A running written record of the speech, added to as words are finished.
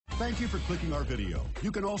Thank you for clicking our video.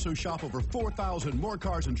 You can also shop over 4,000 more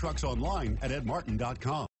cars and trucks online at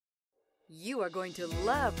edmartin.com. You are going to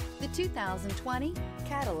love the 2020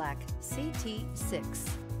 Cadillac CT6.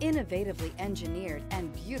 Innovatively engineered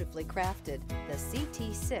and beautifully crafted, the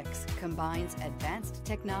CT6 combines advanced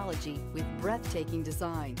technology with breathtaking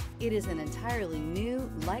design. It is an entirely new,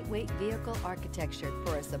 lightweight vehicle architecture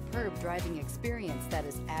for a superb driving experience that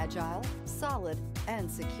is agile, solid, and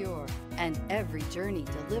secure. And every journey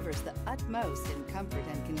delivers the utmost in comfort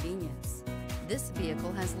and convenience. This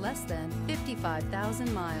vehicle has less than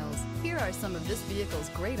 55,000 miles. Here are some of this vehicle's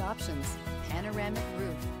great options: panoramic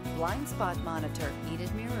roof, blind spot monitor,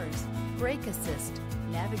 heated mirrors, brake assist,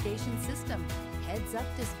 navigation system, heads-up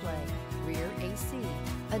display, rear AC,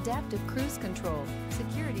 adaptive cruise control,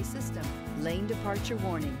 security system, lane departure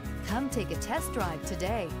warning. Come take a test drive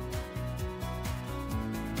today.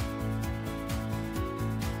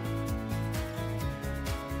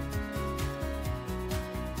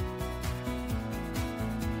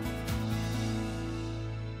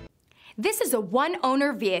 This is a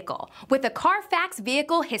one-owner vehicle with a Carfax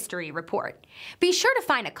Vehicle History Report. Be sure to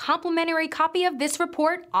find a complimentary copy of this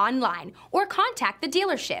report online or contact the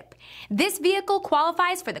dealership. This vehicle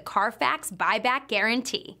qualifies for the Carfax Buyback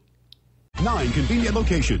Guarantee. 9 convenient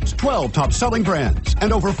locations, 12 top-selling brands,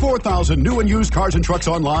 and over 4,000 new and used cars and trucks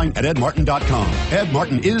online at edmartin.com. Ed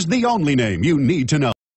Martin is the only name you need to know.